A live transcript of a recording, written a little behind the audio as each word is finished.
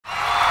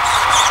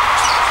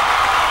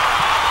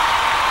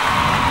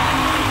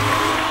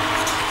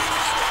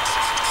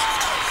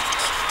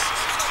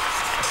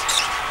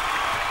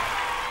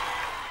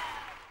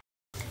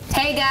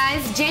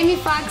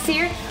Fox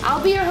here.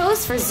 I'll be your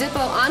host for Zippo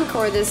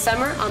Encore this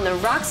summer on the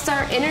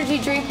Rockstar Energy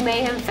Drink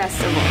Mayhem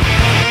Festival.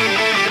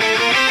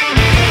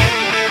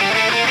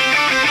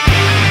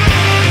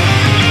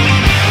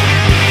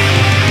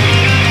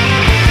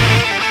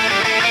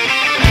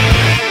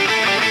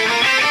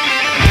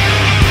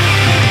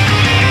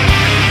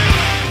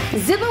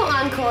 Zippo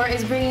Encore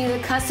is bringing you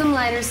the Custom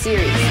Lighter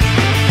series.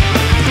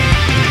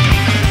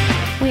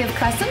 We have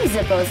custom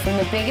Zippos from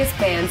the biggest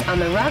bands on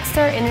the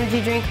Rockstar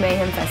Energy Drink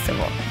Mayhem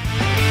Festival.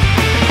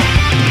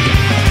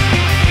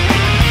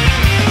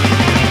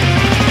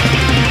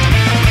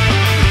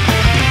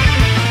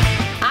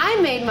 I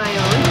made my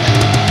own.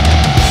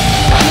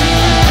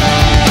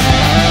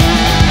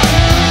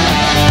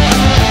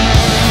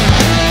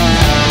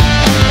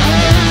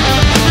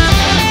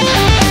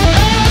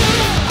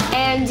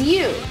 And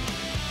you.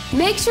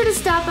 Make sure to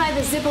stop by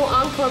the Zippo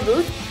Encore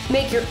booth,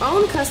 make your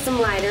own custom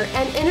lighter,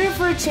 and enter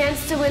for a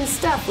chance to win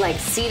stuff like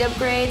seat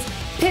upgrades,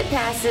 pit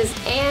passes,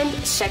 and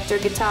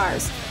Schecter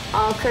guitars.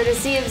 All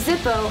courtesy of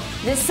Zippo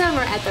this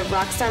summer at the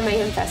Rockstar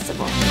Mayhem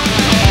Festival.